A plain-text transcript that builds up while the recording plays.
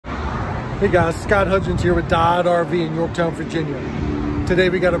Hey guys, Scott Hudgins here with Dodd RV in Yorktown, Virginia. Today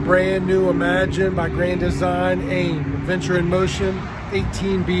we got a brand new Imagine by Grand Design AIM, Adventure in Motion,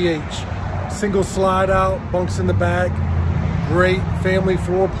 18 BH. Single slide out, bunks in the back, great family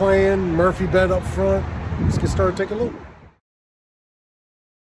floor plan, Murphy bed up front. Let's get started, take a look.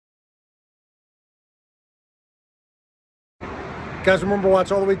 Guys, remember,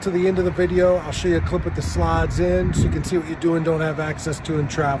 watch all the way to the end of the video. I'll show you a clip with the slides in so you can see what you're doing, don't have access to in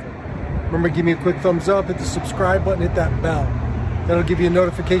travel. Remember, give me a quick thumbs up, hit the subscribe button, hit that bell. That'll give you a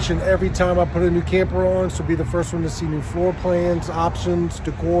notification every time I put a new camper on, so be the first one to see new floor plans, options,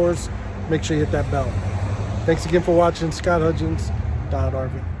 decors. Make sure you hit that bell. Thanks again for watching. Scott Hudgins, Dodd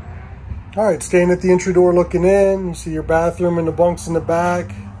RV. All right, staying at the entry door looking in. You see your bathroom and the bunks in the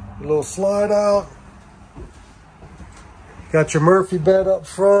back. A little slide out. Got your Murphy bed up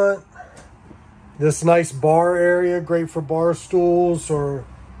front. This nice bar area, great for bar stools or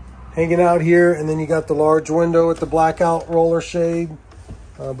hanging out here. And then you got the large window with the blackout roller shade,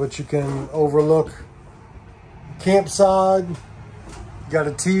 but you can overlook campsite. You got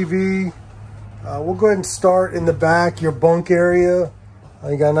a TV. We'll go ahead and start in the back, your bunk area.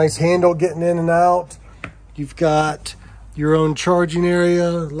 You got a nice handle getting in and out. You've got your own charging area,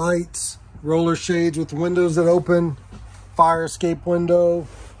 lights, roller shades with windows that open, fire escape window,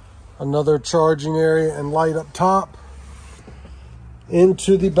 another charging area and light up top.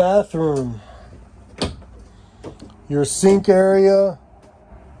 Into the bathroom, your sink area.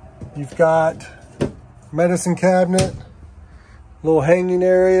 You've got medicine cabinet, little hanging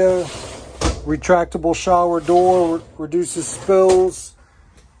area, retractable shower door, reduces spills.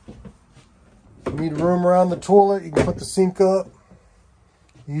 You need room around the toilet, you can put the sink up.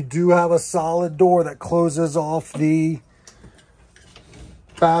 You do have a solid door that closes off the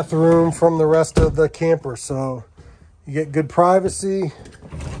bathroom from the rest of the camper, so you get good privacy.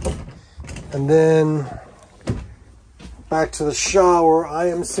 And then back to the shower. I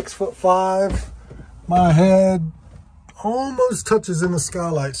am 6'5". My head almost touches in the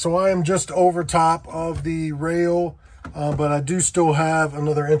skylight, so I am just over top of the rail, but I do still have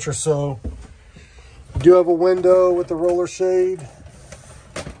another inch or so. I do have a window with the roller shade,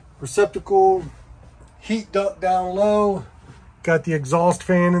 receptacle, heat duct down low, got the exhaust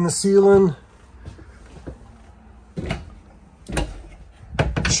fan in the ceiling.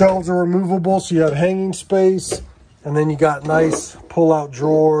 Shelves are removable, so you have hanging space, and then you got nice pull-out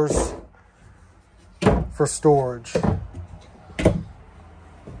drawers for storage.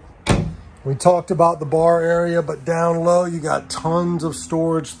 We talked about the bar area, but down low you got tons of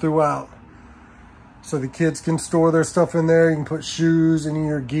storage throughout. So the kids can store their stuff in there. You can put shoes and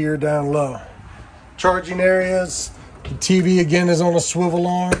your gear down low. Charging areas. The TV again is on a swivel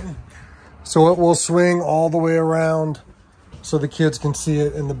arm, so it will swing all the way around so the kids can see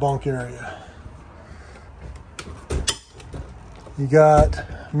it in the bunk area. You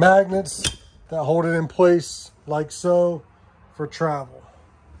got magnets that hold it in place like so for travel.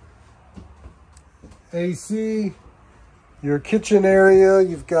 AC, your kitchen area,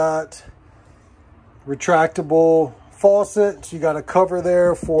 you've got retractable faucets. You got a cover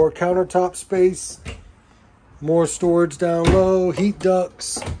there for countertop space. More storage down low, heat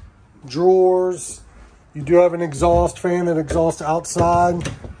ducts, drawers. You do have an exhaust fan that exhausts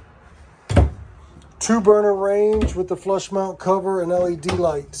outside. 2-burner range with the flush mount cover and LED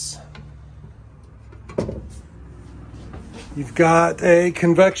lights. You've got a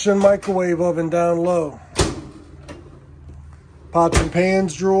convection microwave oven down low. Pots and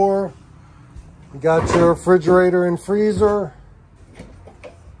pans drawer. You got your refrigerator and freezer.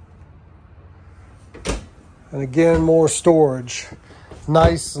 And again, more storage.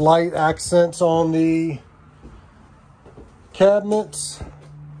 Nice light accents on the cabinets.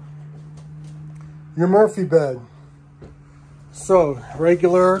 Your Murphy bed. So,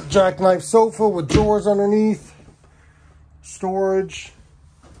 regular jackknife sofa with drawers underneath. Storage.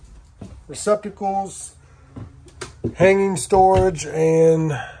 Receptacles. Hanging storage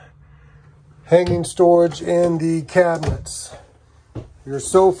and hanging storage in the cabinets. Your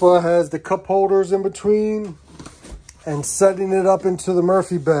sofa has the cup holders in between and setting it up into the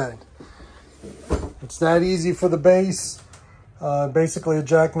Murphy bed. It's that easy for the base. Basically a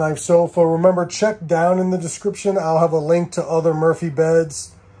jackknife sofa. Remember, check down in the description. I'll have a link to other Murphy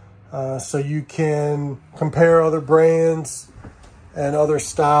beds so you can compare other brands and other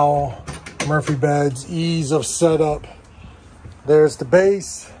style Murphy beds. Ease of setup. There's the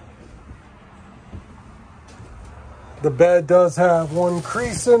base. The bed does have one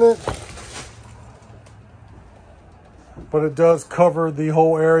crease in it, but it does cover the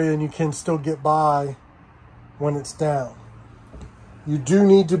whole area and you can still get by when it's down. You do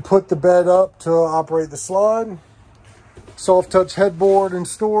need to put the bed up to operate the slide. Soft touch headboard and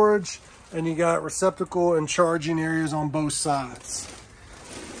storage, and you got receptacle and charging areas on both sides.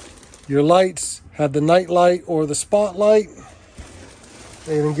 Your lights have the night light or the spotlight.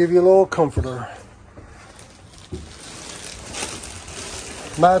 They even give you a little comforter.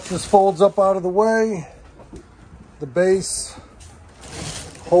 Mattress folds up out of the way. The base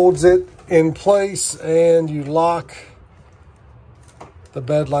holds it in place, and you lock the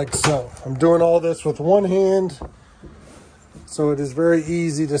bed like so. I'm doing all this with one hand, so it is very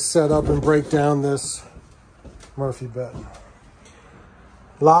easy to set up and break down this Murphy bed.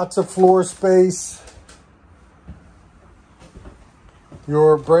 Lots of floor space.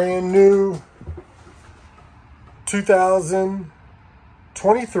 Your brand new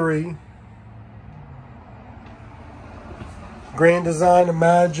 2023 Grand Design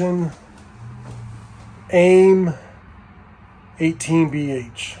Imagine AIM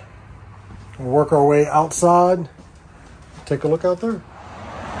 18BH. We'll work our way outside. Take a look out there.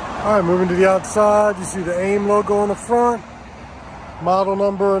 All right, moving to the outside. You see the AIM logo on the front, model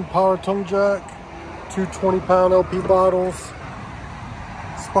number and power tongue jack, two 20-pound LP bottles,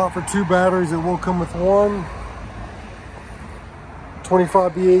 spot for 2 batteries. It will come with one.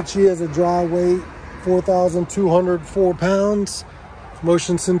 25 BHE has a dry weight, 4,204 pounds.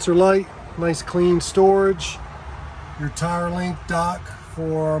 Motion sensor light, nice clean storage. Your tire length dock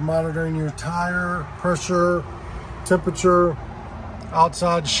for monitoring your tire pressure, temperature.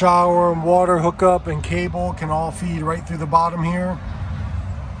 Outside shower and water hookup and cable can all feed right through the bottom here.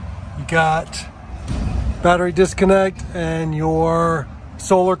 You got battery disconnect and your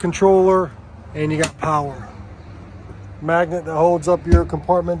solar controller, and you got power. Magnet that holds up your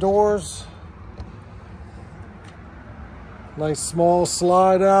compartment doors. Nice small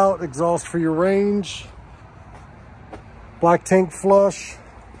slide out, exhaust for your range. Black tank flush.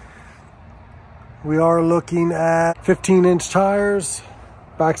 We are looking at 15-inch tires.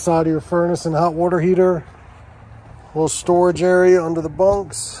 Backside of your furnace and hot water heater. Little storage area under the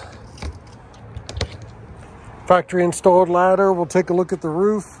bunks. Factory installed ladder. We'll take a look at the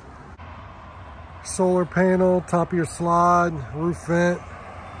roof. Solar panel, top of your slide, roof vent,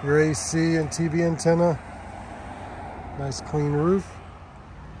 your AC and TV antenna. Nice clean roof.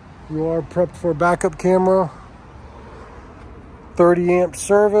 You are prepped for a backup camera. 30 amp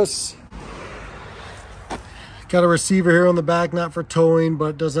service. Got a receiver here on the back, not for towing,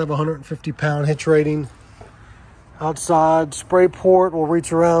 but does have a 150-pound hitch rating. Outside spray port will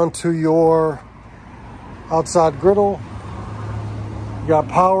reach around to your outside griddle. You got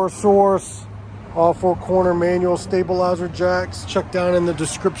power source, all 4 corner manual stabilizer jacks. Check down in the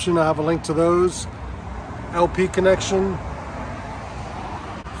description, I have a link to those. LP connection.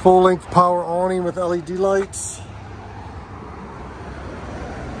 Full length power awning with LED lights.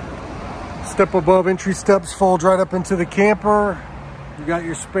 Step above entry steps folds right up into the camper. You got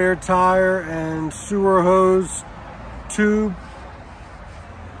your spare tire and sewer hose tube.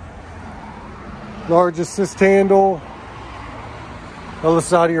 Large assist handle. Other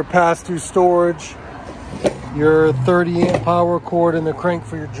side of your pass-through storage. Your 30 amp power cord and the crank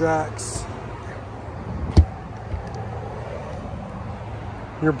for your jacks.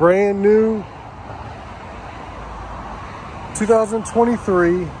 Your brand new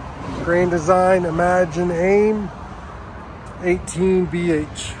 2023 Grand Design Imagine AIM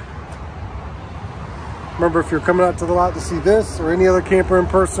 18BH. Remember, if you're coming out to the lot to see this or any other camper in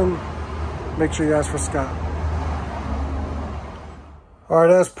person, make sure you ask for Scott. All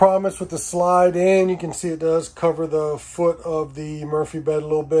right, as promised with the slide in, you can see it does cover the foot of the Murphy bed a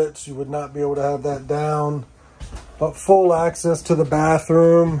little bit, so you would not be able to have that down. But full access to the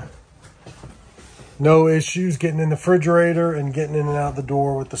bathroom. No issues getting in the refrigerator and getting in and out the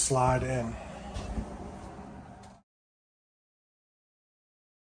door with the slide in.